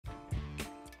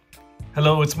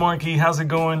Hello, it's Marky. How's it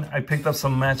going? I picked up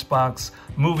some Matchbox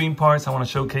moving parts. I want to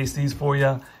showcase these for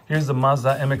you. Here's the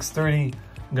Mazda MX-30.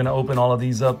 I'm going to open all of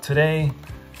these up today.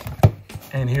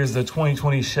 And here's the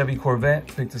 2020 Chevy Corvette.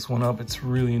 Picked this one up. It's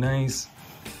really nice.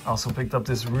 Also picked up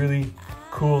this really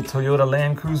cool Toyota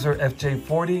Land Cruiser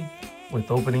FJ40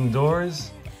 with opening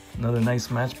doors. Another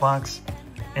nice Matchbox.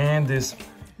 And this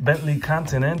Bentley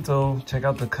Continental. Check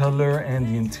out the color and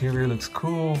the interior looks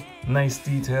cool. Nice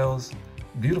details.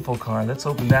 Beautiful car. Let's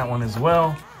open that one as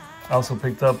well. I also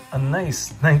picked up a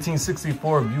nice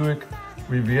 1964 Buick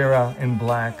Riviera in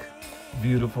black.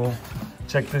 Beautiful.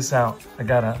 Check this out. I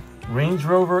got a Range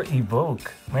Rover Evoque.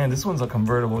 Man, this one's a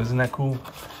convertible. Isn't that cool?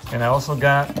 And I also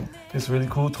got this really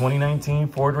cool 2019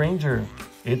 Ford Ranger.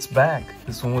 It's back.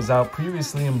 This one was out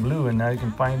previously in blue, and now you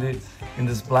can find it in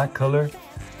this black color.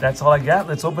 That's all I got.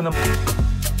 Let's open them.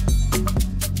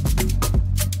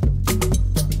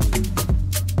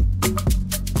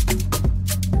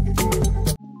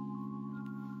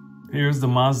 Here's the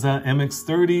Mazda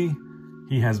MX-30.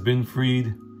 He has been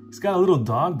freed. He's got a little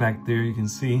dog back there. You can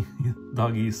see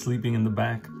doggy is sleeping in the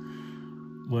back,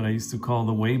 what I used to call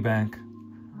the way back.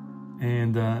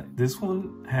 And this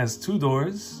one has two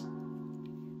doors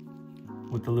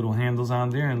with the little handles on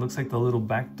there, and it looks like the little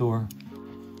back door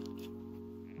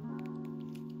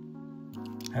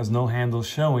has no handle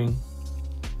showing.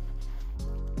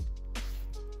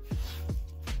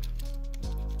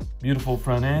 Beautiful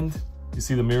front end. You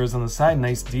see the mirrors on the side,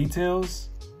 nice details.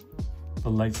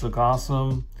 The lights look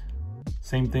awesome.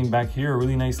 Same thing back here,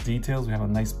 really nice details. We have a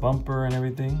nice bumper and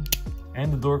everything.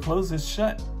 And the door closes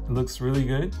shut. It looks really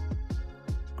good.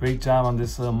 Great job on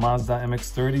this Mazda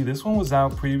MX-30. This one was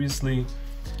out previously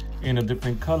in a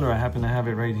different color. I happen to have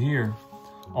it right here.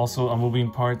 Also a moving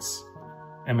parts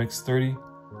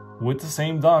MX-30 with the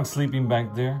same dog sleeping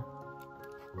back there.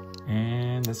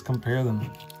 And let's compare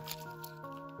them.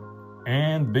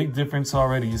 And big difference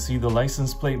already. You see the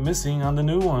license plate missing on the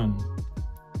new one.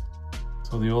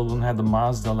 So the old one had the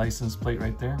Mazda license plate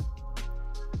right there.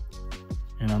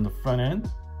 And on the front end,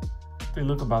 they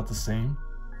look about the same.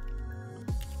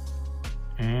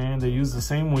 And they use the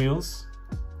same wheels.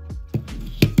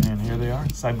 And here they are,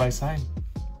 side by side.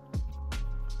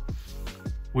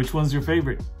 Which one's your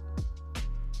favorite?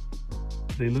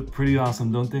 They look pretty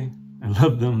awesome, don't they? I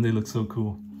love them, they look so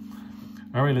cool.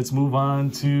 All right, let's move on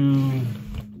to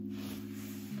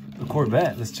the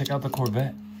Corvette. Let's check out the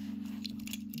Corvette.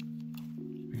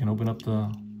 We can open up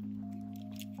the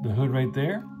hood right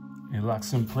there. It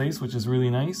locks in place, which is really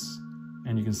nice.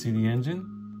 And you can see the engine.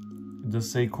 It does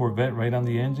say Corvette right on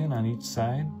the engine on each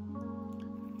side.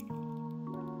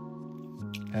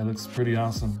 That looks pretty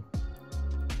awesome.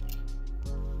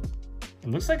 It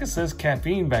looks like it says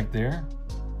caffeine back there.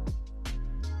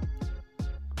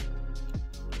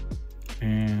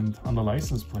 And on the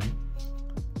license plate,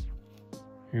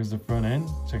 here's the front end.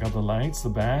 Check out the lights, the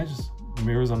badge, the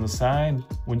mirrors on the side,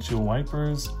 windshield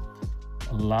wipers.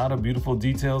 A lot of beautiful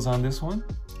details on this one.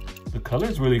 The color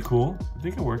is really cool. I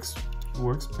think it works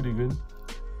pretty good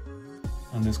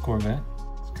on this Corvette.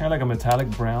 It's kind of like a metallic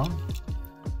brown.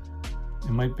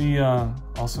 It might be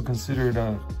also considered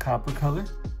a copper color.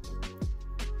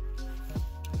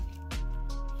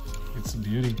 It's a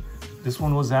beauty. This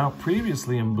one was out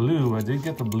previously in blue. I did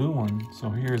get the blue one, so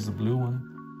here's the blue one.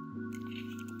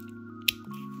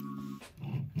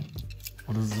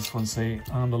 What does this one say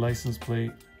on the license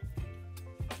plate?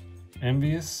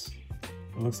 Envious,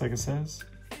 it looks like it says.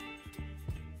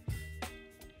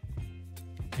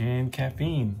 And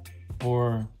caffeine,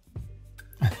 or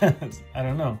I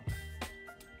don't know.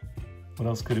 What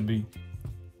else could it be?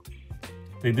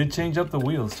 They did change up the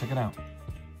wheels, check it out.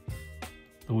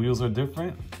 The wheels are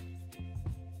different.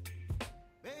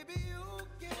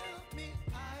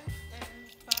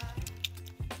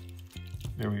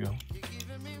 There we go.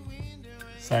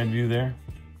 Side view there.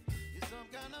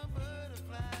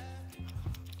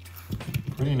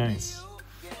 Pretty nice.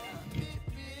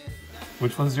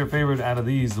 Which one's your favorite out of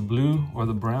these? The blue or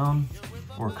the brown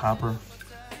or copper?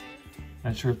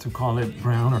 Not sure if to call it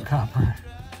brown or copper.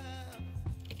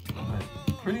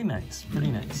 But pretty nice,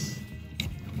 pretty nice.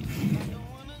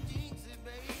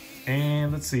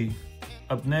 And let's see.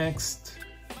 Up next,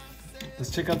 let's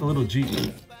check out the little Jeep.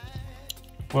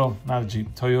 Well, not a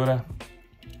Jeep, Toyota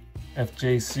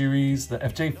FJ series, the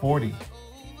FJ40.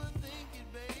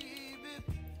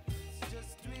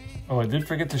 Oh, I did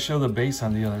forget to show the base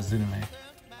on the others, didn't I?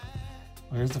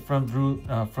 There's the front view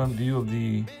of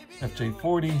the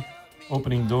FJ40.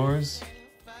 Opening doors,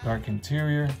 dark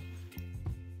interior.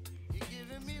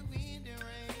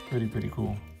 Pretty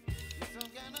cool.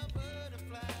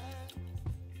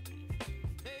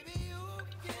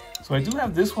 So I do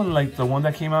have this one, like the one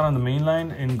that came out on the main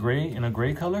line in gray, in a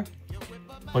gray color,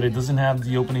 but it doesn't have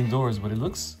the opening doors, but it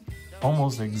looks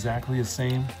almost exactly the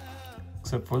same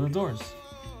except for the doors.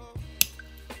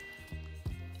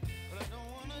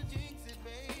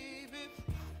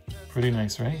 Pretty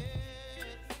nice, right?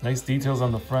 Nice details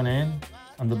on the front end.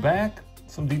 On the back,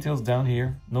 some details down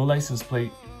here. No license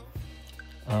plate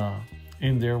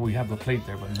in there. We have the plate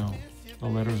there, but no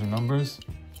letters or numbers.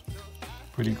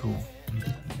 Pretty cool.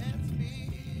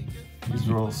 These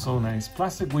are all so nice.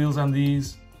 Plastic wheels on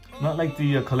these. Not like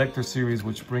the collector series,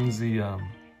 which brings the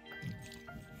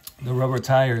rubber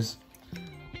tires.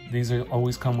 These are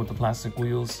always come with the plastic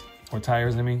wheels, or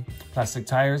tires, I mean. Plastic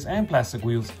tires and plastic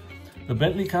wheels. The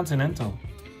Bentley Continental.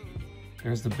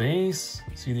 There's the base.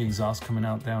 See the exhaust coming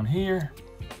out down here.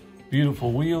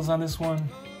 Beautiful wheels on this one.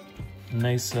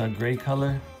 Nice gray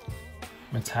color.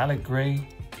 Metallic gray.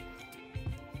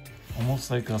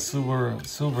 Almost like a silver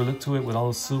look to it with all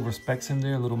those silver specks in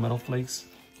there, little metal flakes.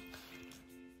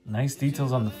 Nice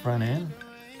details on the front end.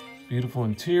 Beautiful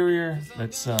interior.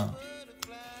 Let's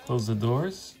close the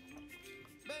doors.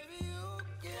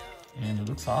 And it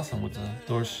looks awesome with the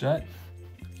doors shut.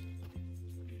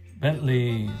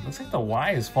 Bentley, looks like the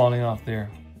Y is falling off there.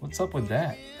 What's up with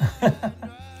that?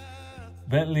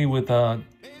 Bentley with a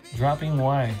dropping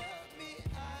Y.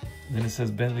 Then it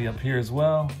says Bentley up here as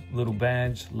well. Little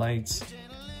badge, lights.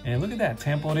 And look at that,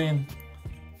 tampoed in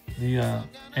the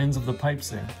ends of the pipes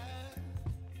there.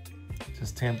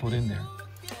 Just tampoed in there.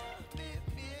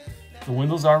 The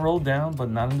windows are rolled down, but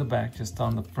not in the back, just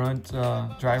on the front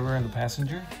driver and the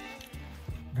passenger.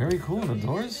 Very cool, the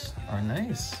doors are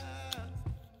nice.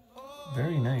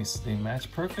 Very nice. They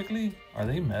match perfectly. Are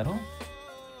they metal?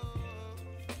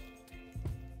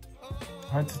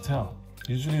 Hard to tell.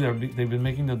 Usually they've been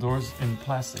making the doors in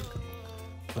plastic.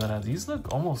 But these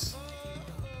look almost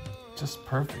just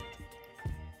perfect.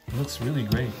 It looks really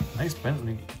great. Nice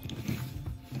Bentley.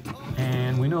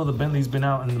 And we know the Bentley's been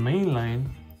out in the main line.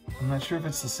 I'm not sure if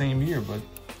it's the same year, but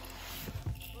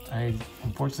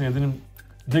unfortunately I didn't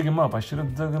dig them up. I should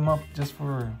have dug them up just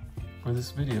for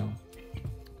this video.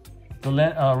 The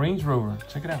Range Rover,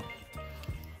 check it out.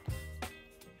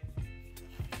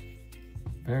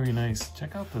 Very nice.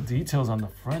 Check out the details on the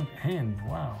front end.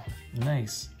 Wow,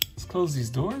 nice. Let's close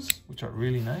these doors, which are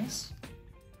really nice.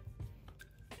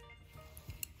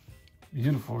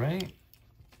 Beautiful, right?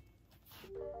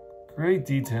 Great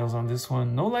details on this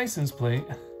one. No license plate.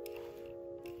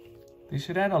 They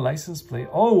should add a license plate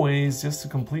always just to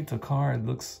complete the car. It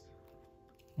looks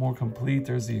more complete.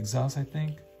 There's the exhaust, I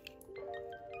think.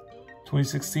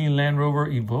 2016 Land Rover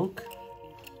Evoque.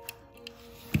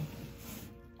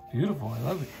 Beautiful, I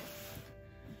love it.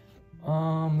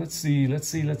 Let's see.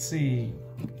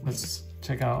 Let's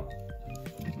check out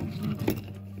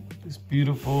this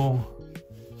beautiful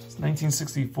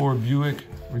 1964 Buick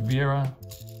Riviera.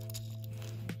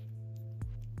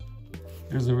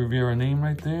 There's the Riviera name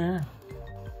right there.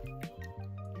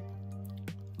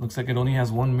 Looks like it only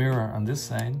has one mirror on this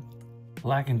side.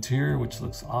 Black interior, which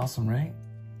looks awesome, right?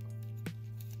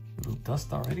 A little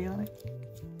dust already on it.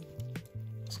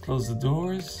 Let's close the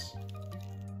doors.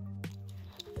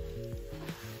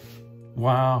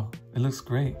 Wow, it looks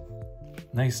great.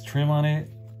 Nice trim on it.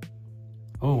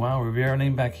 Oh wow, Riviera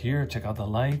name back here. Check out the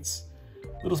lights.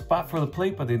 Little spot for the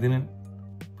plate, but they didn't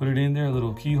put it in there. A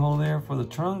little keyhole there for the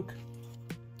trunk.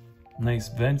 Nice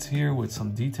vents here with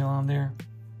some detail on there.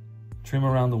 Trim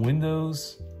around the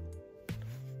windows.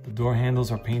 The door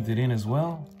handles are painted in as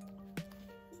well.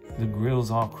 The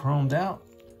grill's all chromed out.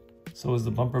 So is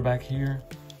the bumper back here.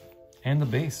 And the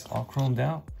base all chromed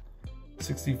out.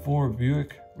 64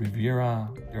 Buick Riviera.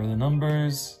 There are the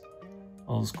numbers.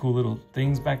 All those cool little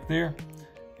things back there.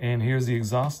 And here's the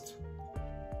exhaust.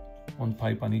 One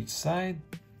pipe on each side.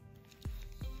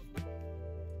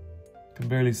 Can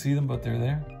barely see them, but they're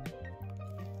there.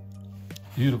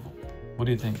 Beautiful. What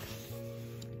do you think?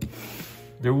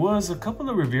 There was a couple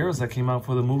of Rivieras that came out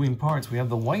for the moving parts. We have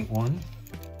the white one,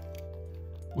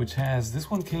 which has,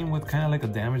 this one came with kind of like a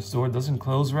damaged door. It doesn't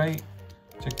close right.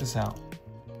 Check this out.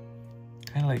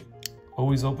 Kind of like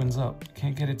always opens up.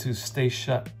 Can't get it to stay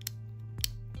shut.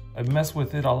 I've messed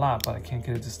with it a lot, but I can't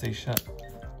get it to stay shut.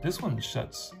 This one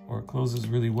shuts or closes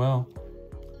really well.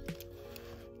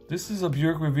 This is a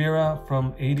Buick Riviera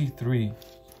from 83.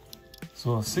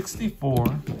 So a 64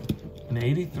 and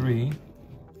 83.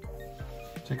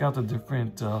 Check out the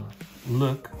different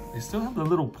look. They still have the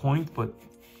little point, but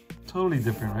totally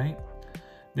different, right?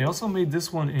 They also made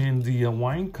this one in the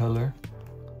wine color,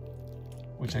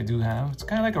 which I do have. It's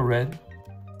kind of like a red,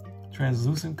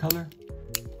 translucent color.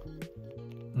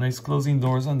 Nice closing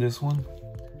doors on this one.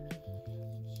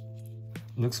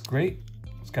 Looks great.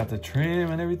 It's got the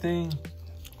trim and everything.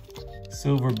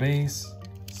 Silver base,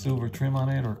 silver trim on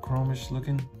it, or chromish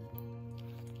looking.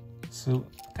 So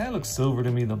kind of looks silver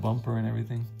to me, the bumper and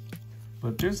everything.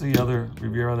 But there's the other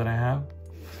Riviera that I have.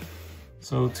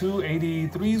 So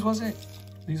 283s, was it?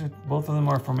 These are, both of them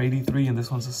are from 83 and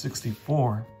this one's a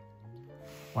 64.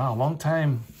 Wow, long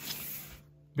time.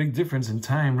 Big difference in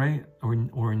time, right?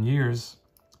 Or in years.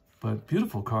 But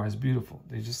beautiful cars, beautiful.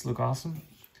 They just look awesome.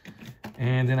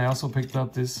 And then I also picked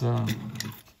up this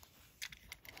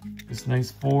this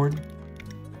nice Ford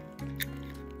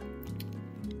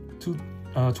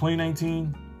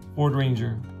 2019 Ford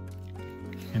Ranger.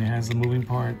 And it has the moving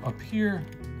part up here,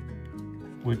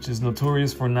 which is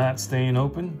notorious for not staying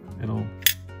open. It'll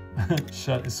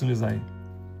shut as soon as I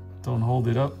don't hold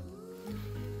it up.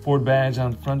 Ford badge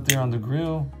on front there on the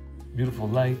grill. Beautiful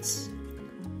lights.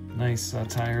 Nice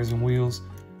tires and wheels.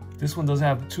 This one does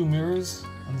have 2 mirrors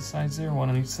on the sides there, one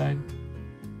on each side.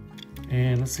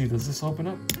 And let's see, does this open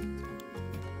up?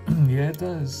 Yeah, it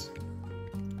does.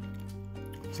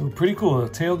 So pretty cool, the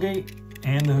tailgate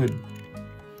and the hood.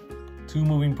 2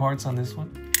 moving parts on this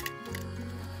one.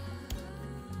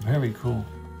 Very cool.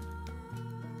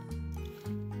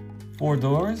 4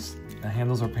 doors. The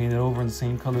handles are painted over in the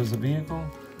same color as the vehicle.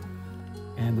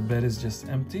 And the bed is just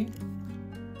empty.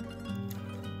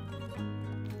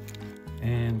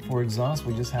 And for exhaust,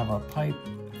 we just have a pipe,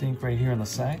 I think right here on the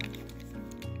side.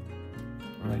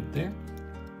 Right there.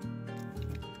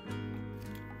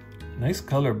 Nice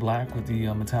color, black with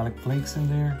the metallic flakes in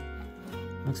there.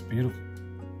 Looks beautiful.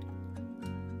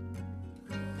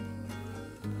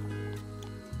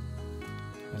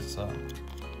 Let's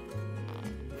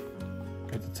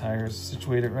get the tires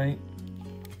situated right.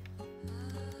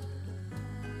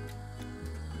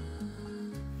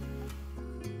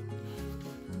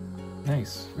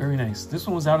 Nice, very nice. This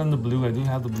one was out in the blue. I do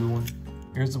have the blue one.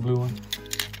 Here's the blue one.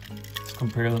 Let's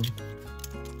compare them.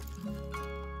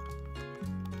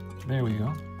 There we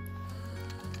go.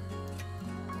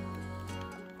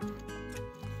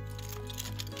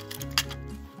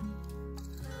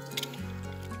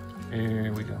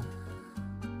 There we go.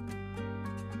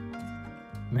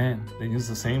 Man, they use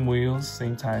the same wheels,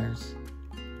 same tires.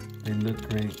 They look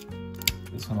great.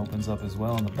 This one opens up as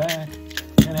well on the back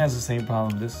and has the same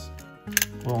problem. This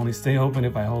will only stay open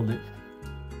if I hold it.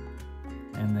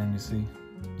 And then you see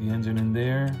the engine in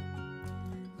there.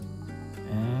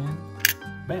 And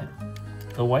bam.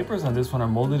 The wipers on this one are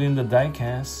molded in the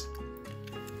Diecast,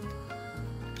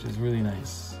 which is really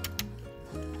nice.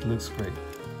 It looks great.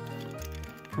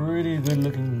 Pretty good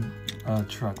looking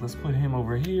truck. Let's put him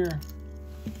over here.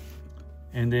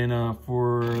 And then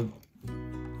for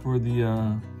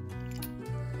the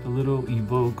little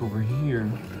Evoque over here,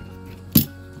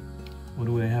 what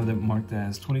do I have that marked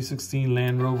as? 2016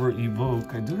 Land Rover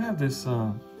Evoque. I do have this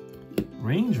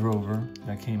Range Rover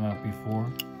that came out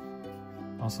before.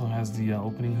 Also has the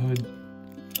opening hood.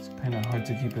 It's kind of hard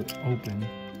to keep it open.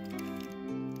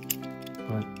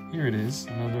 But here it is,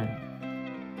 another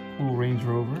cool Range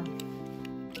Rover.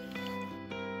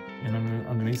 And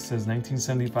underneath it says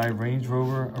 1975 Range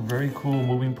Rover. A very cool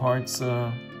moving parts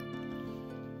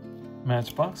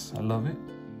Matchbox. I love it.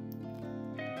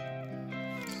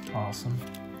 It's awesome.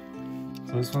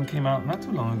 So this one came out not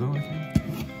too long ago, I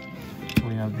think.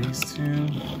 We have these two.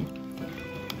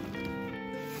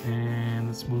 And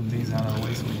let's move these out of the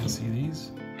way so we can see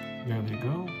these. There they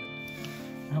go.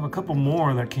 I have a couple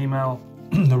more that came out.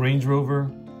 The Range Rover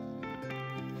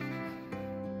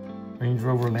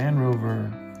Land Rover,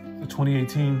 the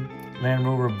 2018 Land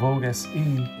Rover Vogue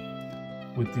SE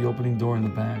with the opening door in the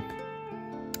back.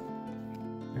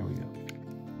 There we go.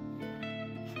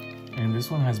 And this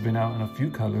one has been out in a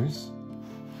few colors.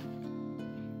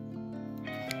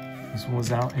 This one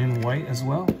was out in white as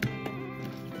well.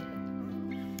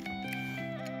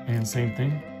 And same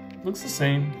thing, looks the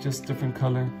same, just different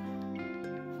color,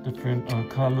 different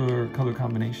color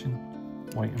combination,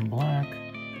 white and black.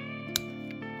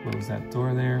 Close that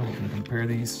door there, we can compare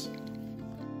these.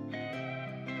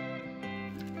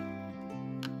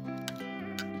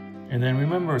 And then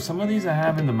remember, some of these I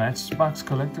have in the Matchbox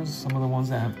collectors, some of the ones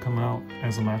that have come out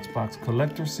as a Matchbox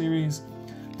collector series,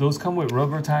 those come with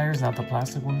rubber tires, not the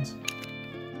plastic ones.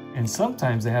 And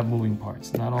sometimes they have moving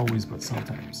parts, not always, but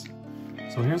sometimes.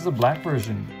 So here's the black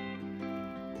version.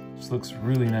 This looks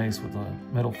really nice with the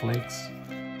metal flakes.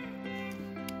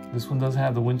 This one does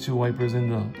have the windshield wipers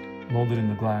molded in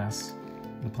the glass,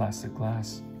 the plastic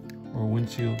glass or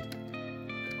windshield.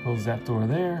 Close that door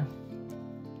there.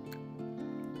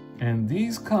 And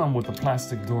these come with a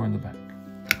plastic door in the back.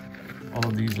 All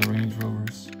of these are Range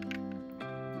Rovers.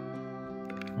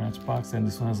 Matchbox, and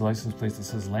this one has a license plate that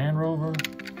says Land Rover.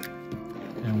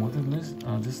 And what did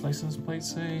this license plate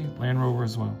say? Land Rover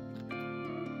as well.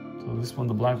 So this one,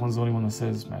 the black one's the only one that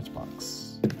says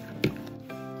Matchbox.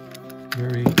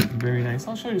 Very, very nice.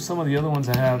 I'll show you some of the other ones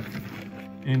I have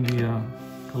in the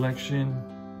collection.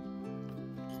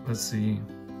 Let's see.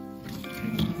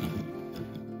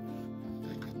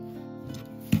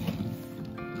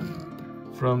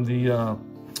 From the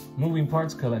moving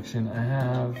parts collection, I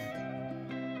have,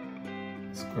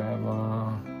 let's grab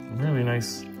a really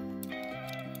nice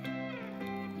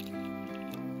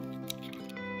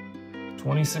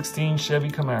 2016 Chevy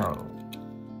Camaro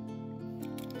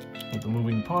with the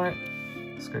moving part.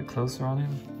 Let's get closer on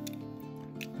him.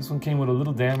 This one came with a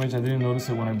little damage. I didn't notice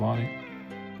it when I bought it,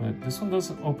 but this one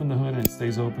does open the hood and it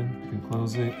stays open. You can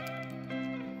close it.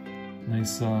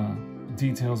 Nice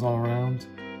details all around,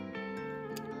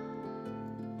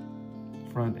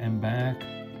 front and back.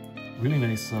 Really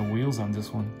nice wheels on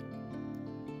this one.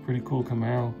 Pretty cool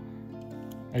Camaro.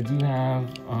 I do have,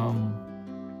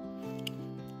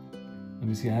 let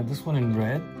me see, I have this one in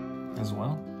red as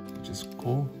well, which is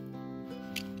cool.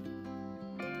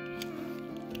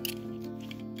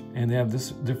 And they have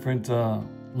this different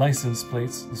license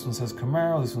plates. This one says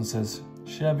Camaro, this one says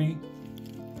Chevy.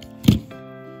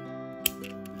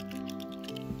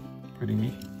 Pretty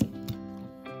neat.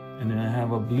 And then I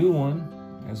have a blue one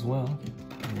as well.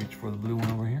 I'll reach for the blue one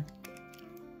over here.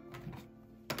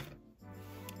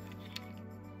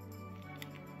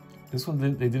 This one,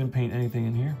 they didn't paint anything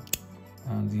in here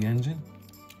on the engine.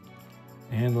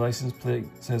 And the license plate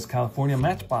says California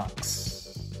Matchbox.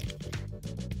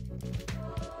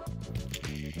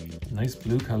 Nice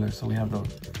blue color. So we have the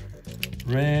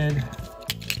red,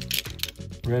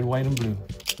 white, and blue.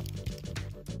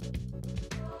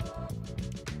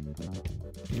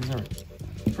 These are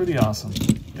pretty awesome.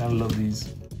 Gotta love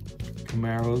these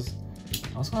Camaros.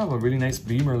 I also have a really nice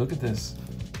Beamer. Look at this.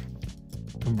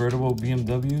 Convertible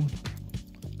BMW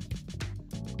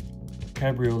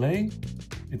Cabriolet.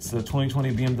 It's the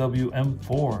 2020 BMW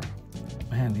M4.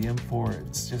 Man, the M4,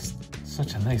 it's just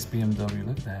such a nice BMW.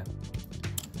 Look at that.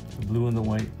 The blue and the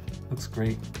white. Looks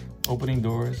great. Opening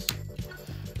doors.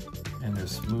 And they're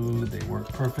smooth. They work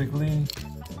perfectly.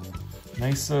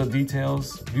 Nice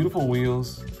details. Beautiful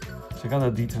wheels. Check out the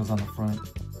details on the front.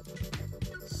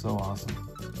 So awesome.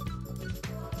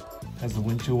 Has the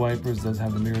windshield wipers. Does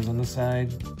have the mirrors on the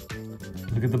side.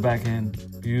 Look at the back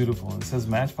end. Beautiful. It says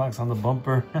Matchbox on the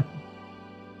bumper.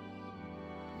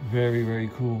 Very, very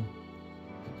cool.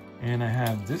 And I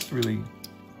have this really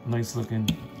nice looking,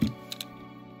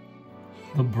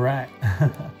 the Brat.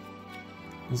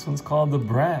 This one's called the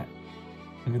Brat.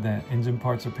 Look at that. Engine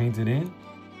parts are painted in.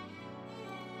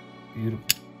 Beautiful.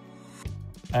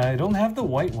 I don't have the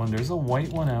white one. There's a white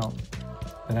one out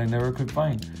that I never could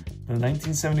find. The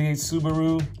 1978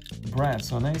 Subaru Brat.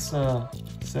 So a nice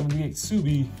 78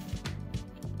 Subi.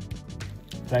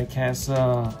 Diecast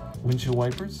windshield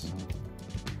wipers.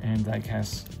 And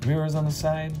diecast mirrors on the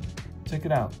side. Check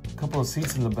it out. A couple of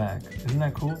seats in the back. Isn't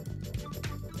that cool?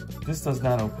 This does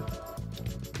not open.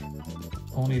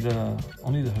 Only the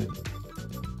hood.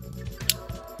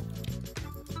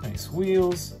 Nice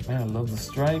wheels. Man, I love the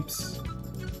stripes.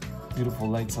 Beautiful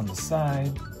lights on the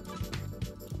side.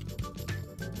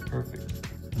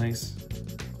 Perfect. Nice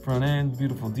front end.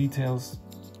 Beautiful details.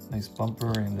 Nice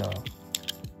bumper and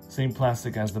same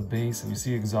plastic as the base. And you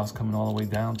see exhaust coming all the way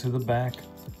down to the back.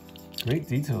 Great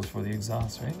details for the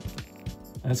exhaust, right?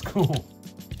 That's cool.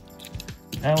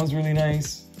 That one's really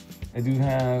nice. I do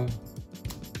have,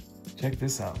 check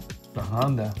this out, the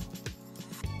Honda.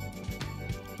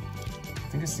 I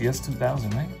think it's the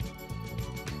S2000, right?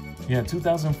 Yeah,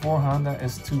 2004 Honda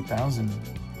S2000.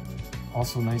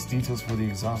 Also nice details for the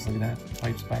exhaust. Look at that,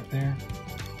 pipes back there.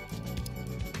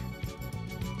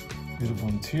 Beautiful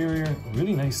interior,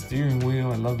 really nice steering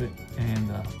wheel. I love it,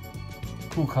 and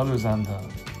cool colors on the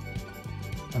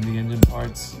engine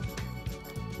parts.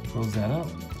 Close that up.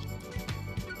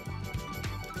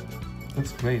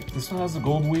 Looks great. This one has the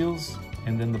gold wheels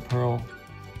and then the pearl,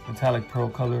 metallic pearl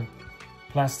color.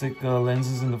 Plastic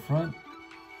lenses in the front,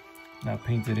 not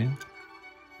painted in.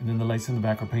 And then the lights in the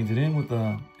back are painted in with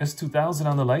the S2000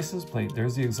 on the license plate.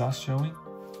 There's the exhaust showing.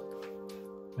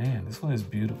 Man, this one is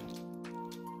beautiful.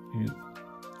 Beautiful.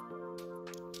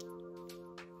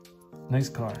 Nice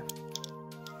car.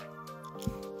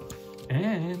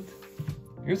 And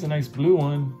here's a nice blue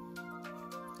one.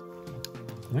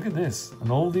 Look at this, an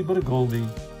oldie but a goldie.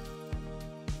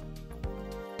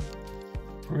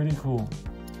 Pretty cool.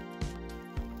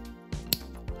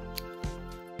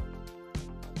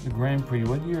 The Grand Prix,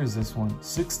 what year is this one?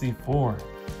 64.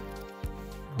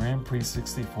 Grand Prix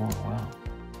 64, wow.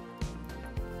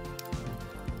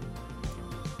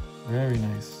 Very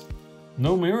nice.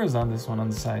 No mirrors on this one on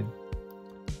the side.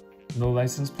 No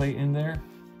license plate in there.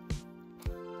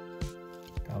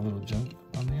 Got a little junk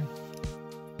on there.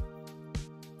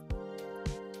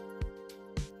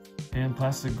 And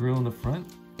plastic grille in the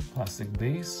front. Plastic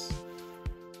base.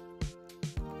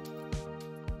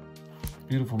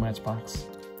 Beautiful Matchbox.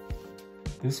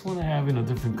 This one I have in a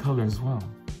different color as well.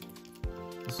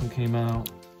 This one came out.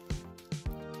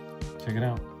 Check it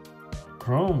out.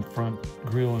 Chrome front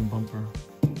grille and bumper.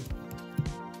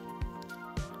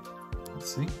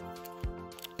 Let's see.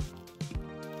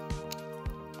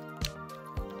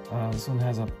 This one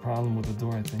has a problem with the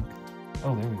door, I think.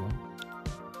 Oh, there we go.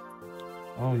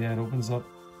 Oh yeah, it opens up.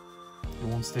 It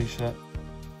won't stay shut.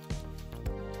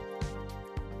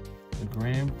 The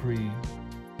Grand Prix.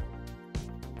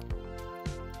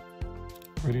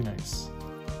 Pretty nice.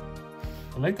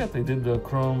 I like that they did the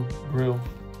chrome grille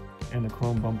and the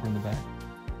chrome bumper in the back.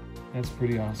 That's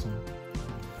pretty awesome.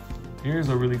 Here's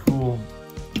a really cool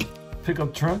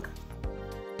pickup truck.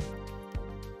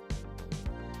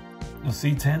 A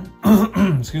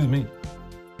C10, excuse me.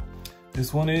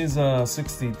 This one is a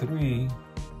 63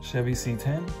 Chevy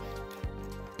C10.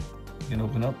 You can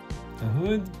open up the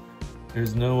hood.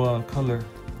 There's no color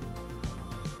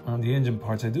on the engine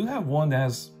parts. I do have one that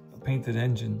has a painted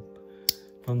engine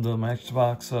from the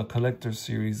Matchbox collector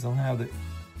series. Don't have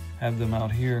them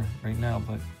out here right now,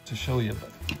 but to show you.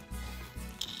 But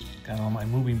got all my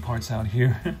moving parts out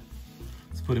here.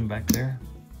 Let's put them back there.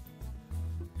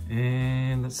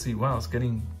 And let's see, wow, it's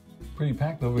getting pretty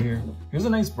packed over here. Here's a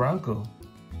nice Bronco.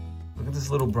 Look at this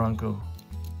little Bronco.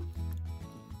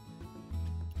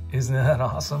 Isn't that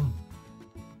awesome?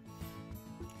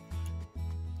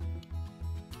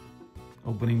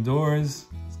 Opening doors.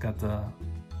 It's got the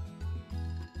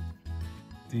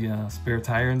spare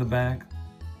tire in the back.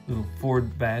 Little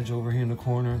Ford badge over here in the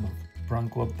corner. The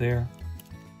Bronco up there.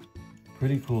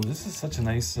 Pretty cool. This is such a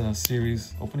nice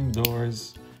series. Opening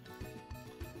doors.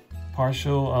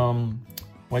 Partial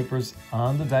wipers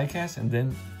on the diecast and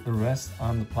then the rest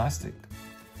on the plastic.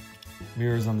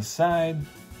 Mirrors on the side.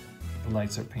 The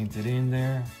lights are painted in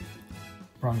there.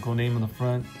 Bronco name on the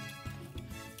front.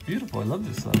 Beautiful. I love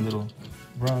this little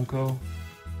Bronco.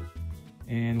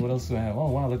 And what else do I have? Oh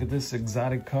wow, look at this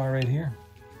exotic car right here.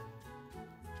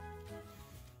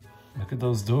 Look at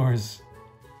those doors.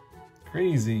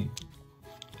 Crazy.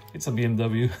 It's a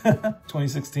BMW.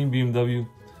 2016 BMW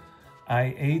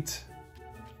i8.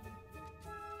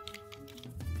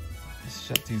 Let's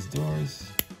shut these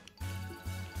doors.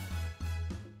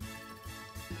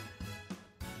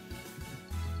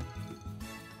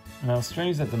 Now, it's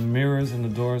strange that the mirrors and the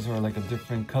doors are like a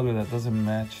different color that doesn't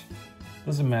match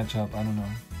up. I don't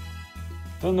know.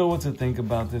 Don't know what to think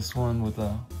about this one with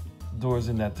the doors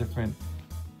in that different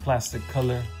plastic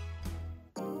color.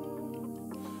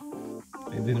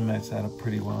 They didn't match that up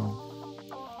pretty well.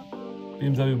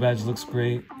 BMW badge looks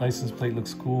great. License plate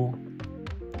looks cool.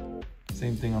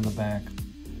 Same thing on the back.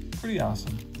 Pretty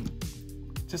awesome.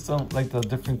 Just don't like the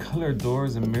different colored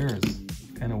doors and mirrors.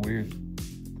 Kind of weird.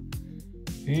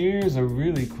 Here's a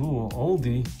really cool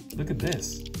oldie. Look at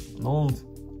this. An old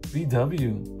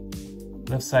VW.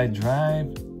 Left side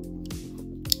drive.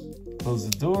 Close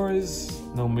the doors.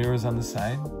 No mirrors on the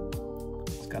side.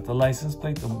 It's got the license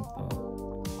plate. The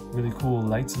really cool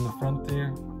lights in the front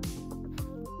there.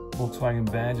 Volkswagen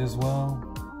badge as well.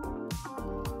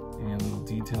 And little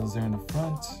details there in the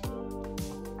front.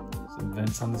 Some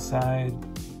vents on the side.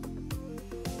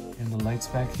 And the lights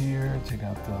back here. Check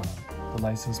out the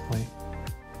license plate.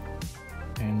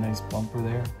 And nice bumper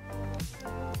there.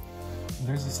 And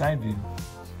there's the side view.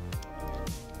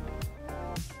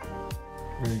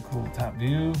 Very cool top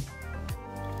view.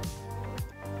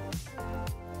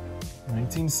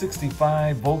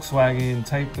 1965 Volkswagen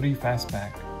Type 3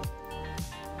 Fastback.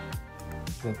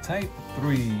 The Type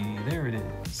 3, there it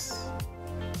is.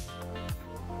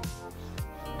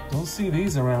 Don't see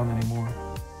these around anymore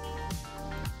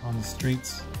on the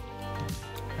streets.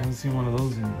 I haven't seen one of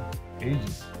those in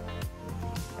ages.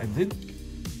 I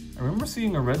remember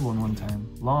seeing a red one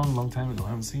time, long time ago. I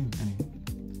haven't seen any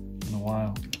in a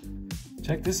while.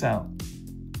 Check this out.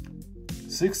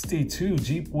 62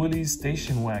 Jeep Willys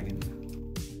station wagon.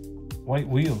 White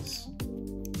wheels.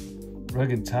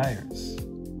 Rugged tires.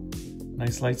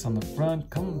 Nice lights on the front.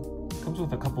 Comes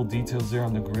with a couple details there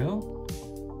on the grille.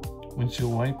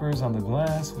 Windshield wipers on the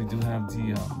glass. We do have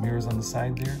the mirrors on the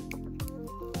side there.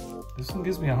 This one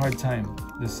gives me a hard time,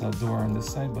 this door on this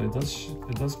side, but it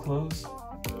does close.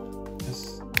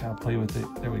 Just kind of play with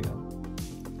it. There we go.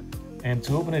 And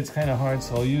to open it, it's kind of hard,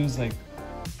 so I'll use like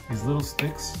these little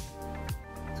sticks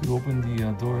to open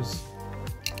the doors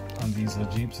on these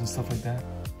Jeeps and stuff like that.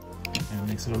 And it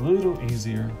makes it a little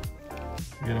easier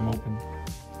to get them open.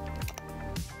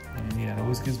 And yeah, it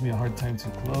always gives me a hard time to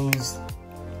close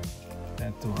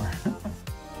that door.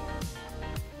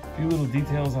 A few little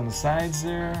details on the sides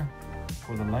there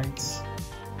for the lights.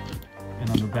 And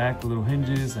on the back, the little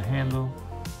hinges, the handle.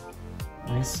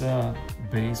 Nice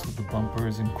base with the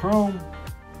bumpers in chrome.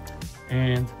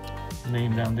 And the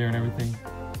name down there and everything.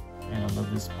 And I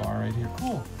love this bar right here.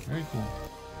 Cool, very cool.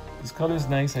 This color is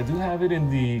nice. I do have it in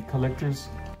the collector's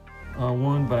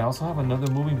one, but I also have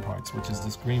another moving parts, which is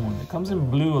this green one. It comes in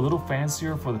blue, a little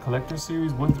fancier for the collector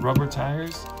series with rubber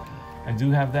tires. I do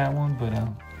have that one, but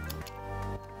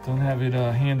don't have it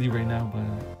handy right now,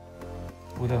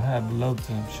 but would have loved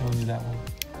to have shown you that one.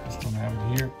 Just don't have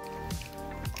it here,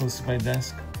 close to my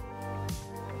desk,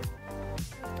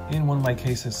 in one of my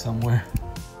cases somewhere.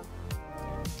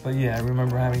 But yeah, I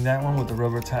remember having that one with the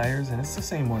rubber tires, and it's the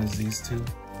same one as these two.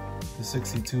 The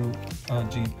 62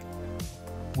 Jeep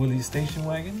Willys station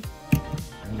wagon.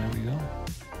 And there we go.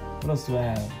 What else do I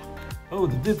have? Oh,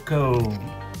 the Dipco.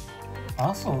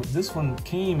 Also, this one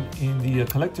came in the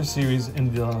collector series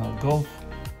in the Gulf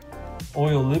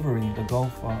oil livery, the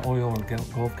Gulf oil or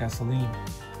Gulf gasoline.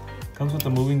 Comes with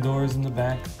the moving doors in the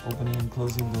back, opening and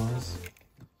closing doors.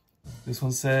 This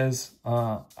one says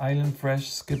Island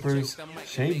Fresh Skippers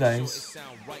Shaved Ice.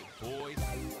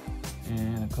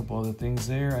 And a couple other things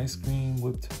there. Ice cream,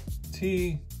 whipped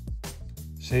tea,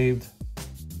 shaved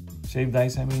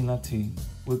ice, I mean, not tea.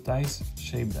 Whipped ice,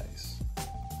 shaved ice.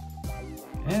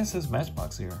 And it says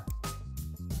Matchbox here,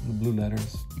 in the blue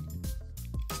letters.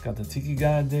 It's got the Tiki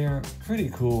God there. Pretty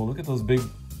cool. Look at those big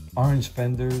orange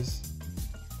fenders.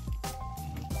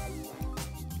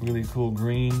 Really cool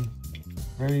green.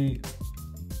 Very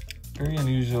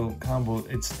unusual combo.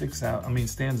 It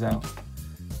stands out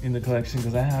in the collection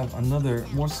because I have another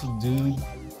more subdued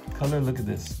color. Look at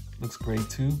this. Looks great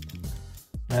too.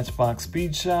 Matchbox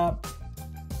Speed Shop.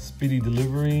 Speedy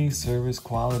delivery, service,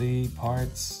 quality,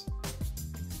 parts.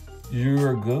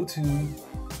 Your go-to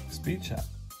speed shop.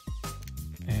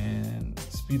 And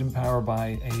speed and power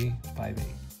by A58.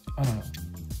 I don't know.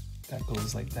 That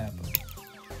goes like that, but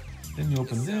then you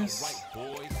open this.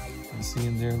 You can see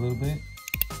in there a little bit.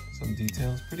 Some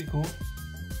details, pretty cool.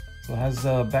 So it has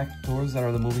back doors that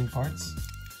are the moving parts.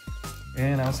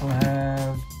 And I also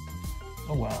have,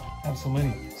 oh wow, I have so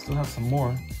many. Still have some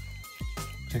more.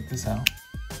 Check this out.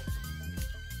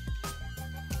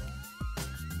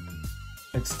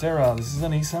 Xterra, this is a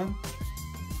Nissan.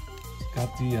 It's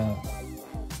got the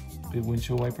big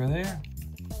windshield wiper there.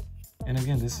 And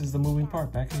again, this is the moving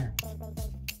part back here.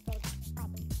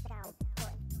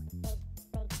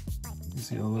 You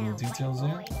see the little details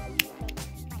there.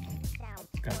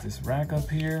 Got this rack up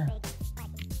here.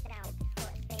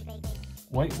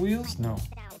 White wheels? No.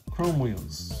 Chrome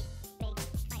wheels.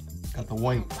 Got the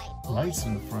white lights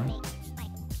in the front.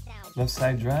 Left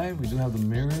side drive. We do have the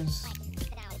mirrors.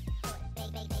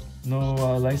 No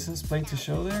license plate to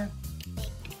show there.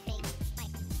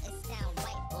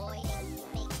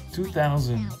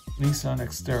 2000 Nissan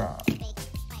Xterra.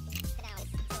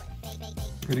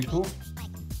 Pretty cool.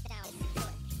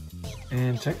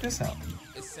 And check this out.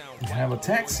 We have a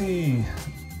taxi.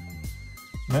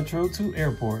 Metro to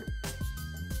airport.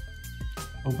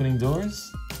 Opening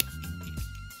doors.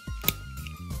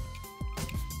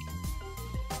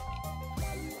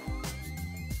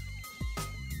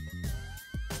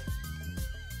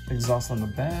 Exhaust on the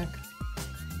back.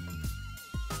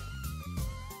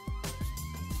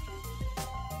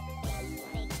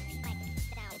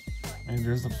 And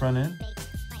there's the front end.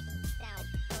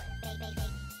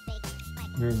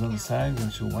 Mirrors on the side,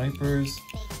 windshield wipers.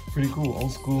 Pretty cool,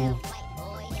 old school.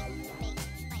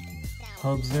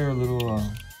 Hubs there, little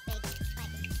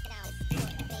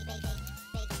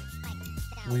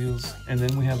wheels. And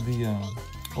then we have the,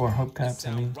 or hubcaps,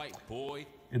 I mean.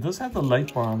 It does have the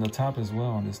light bar on the top as well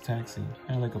on this taxi.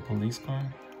 Kind of like a police car.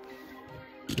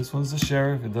 This one's the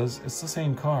sheriff. It's the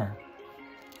same car.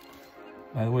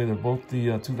 By the way, they're both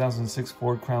the 2006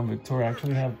 Ford Crown Victoria. I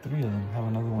actually have 3 of them. I have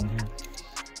another one here.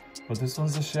 But this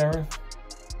one's the sheriff.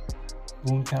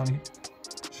 Boone County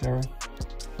Sheriff.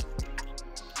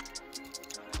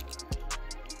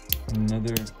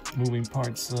 Another moving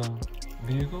parts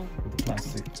vehicle with the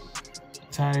plastic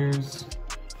tires.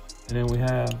 And then we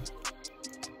have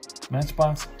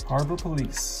Matchbox Harbor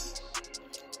Police.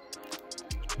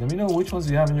 Let me know which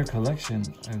ones you have in your collection.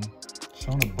 I've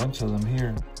shown a bunch of them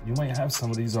here. You might have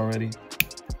some of these already.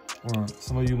 Or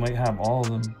some of you might have all of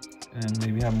them and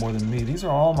maybe have more than me. These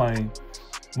are all my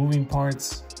moving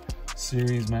parts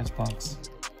series Matchbox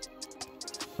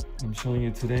I'm showing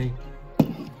you today,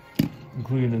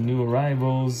 including the new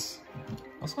arrivals.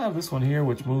 I also have this one here,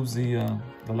 which moves the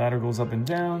ladder goes up and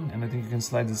down, and I think you can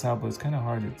slide this out, but it's kind of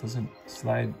hard. It doesn't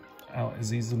slide out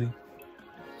as easily,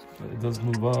 but it does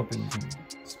move up and you can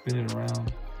spin it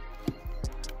around.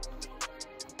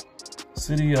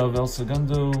 City of El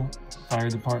Segundo Fire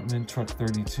Department, truck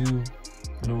 32.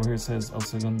 And over here it says El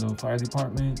Segundo Fire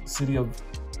Department, City of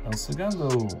El Segundo,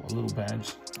 a little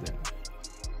badge there,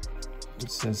 which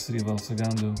says City of El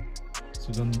Segundo.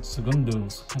 Segundo,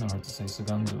 it's kind of hard to say,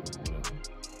 Segundo, whatever.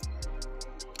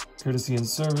 Courtesy and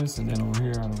service, and then over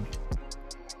here,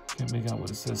 can't make out what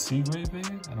it says, Seagrave,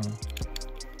 maybe? I don't know.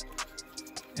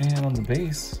 And on the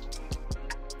base,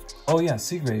 oh yeah,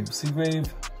 Seagrave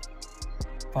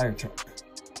fire truck,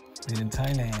 made in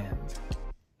Thailand.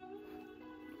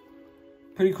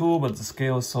 Pretty cool, but the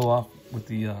scale is so off with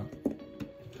the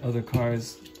other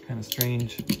cars, kind of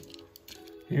strange.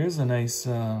 Here's a nice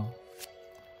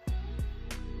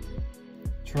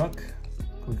truck.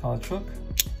 Can we call it truck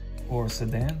or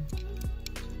sedan?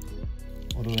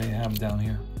 What do they have down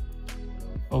here?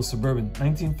 Oh, Suburban,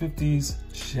 1950s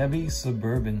Chevy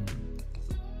Suburban.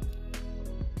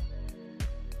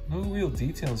 No real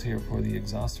details here for the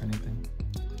exhaust or anything,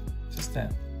 just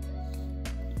that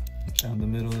down the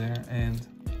middle there. And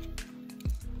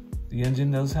the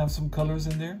engine does have some colors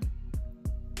in there.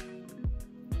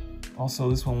 Also,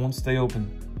 this one won't stay open.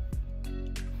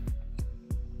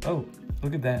 Oh,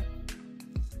 look at that,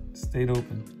 stayed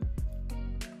open.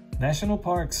 National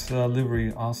Parks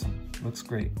livery, awesome, looks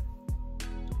great.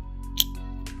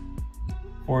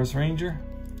 Forest Ranger,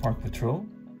 Park Patrol,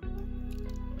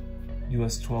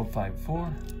 US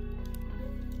 1254.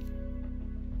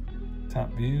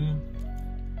 Top view,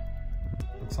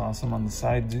 looks awesome. On the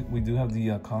side, we do have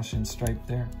the caution stripe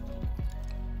there.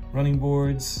 Running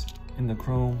boards in the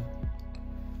chrome,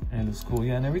 and it's cool.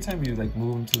 Yeah, and every time you like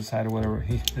move him to the side or whatever,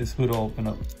 his hood will open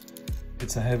up.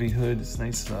 It's a heavy hood, it's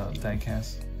nice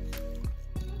diecast.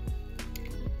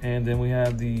 And then we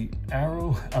have the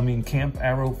Camp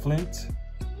Arrow Flint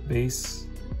base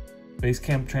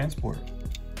camp transport.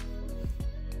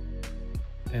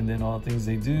 And then all the things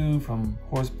they do, from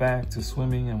horseback to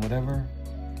swimming and whatever,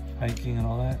 hiking and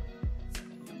all that.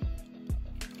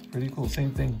 Pretty cool,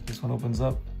 same thing. This one opens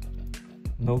up.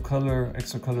 No color,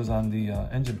 extra colors on the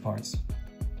engine parts.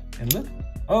 And look,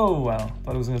 oh wow,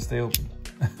 thought it was gonna stay open.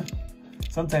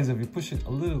 Sometimes if you push it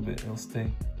a little bit, it'll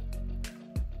stay.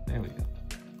 There we go.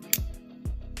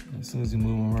 As soon as you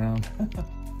move them around,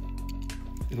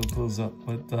 it'll close up.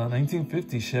 But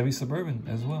 1950 Chevy Suburban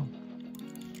as well.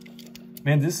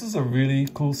 Man, this is a really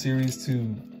cool series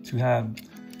to have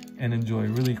and enjoy.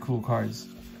 Really cool cars.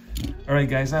 All right,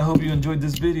 guys, I hope you enjoyed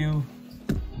this video.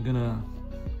 I'm gonna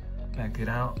back it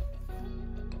out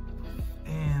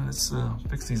and let's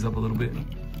fix these up a little bit.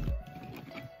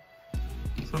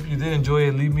 So if you did enjoy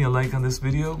it, leave me a like on this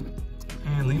video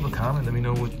and leave a comment. Let me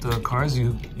know what cars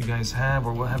you guys have,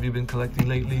 or what have you been collecting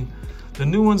lately. The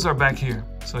new ones are back here.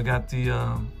 So I got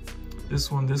the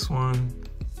this one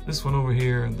over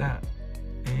here, that,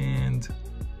 and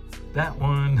that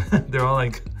one. They're all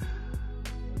like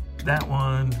that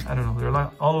one. I don't know.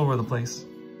 They're all over the place.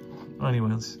 Well,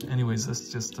 anyways, let's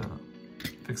just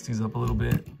fix these up a little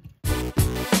bit.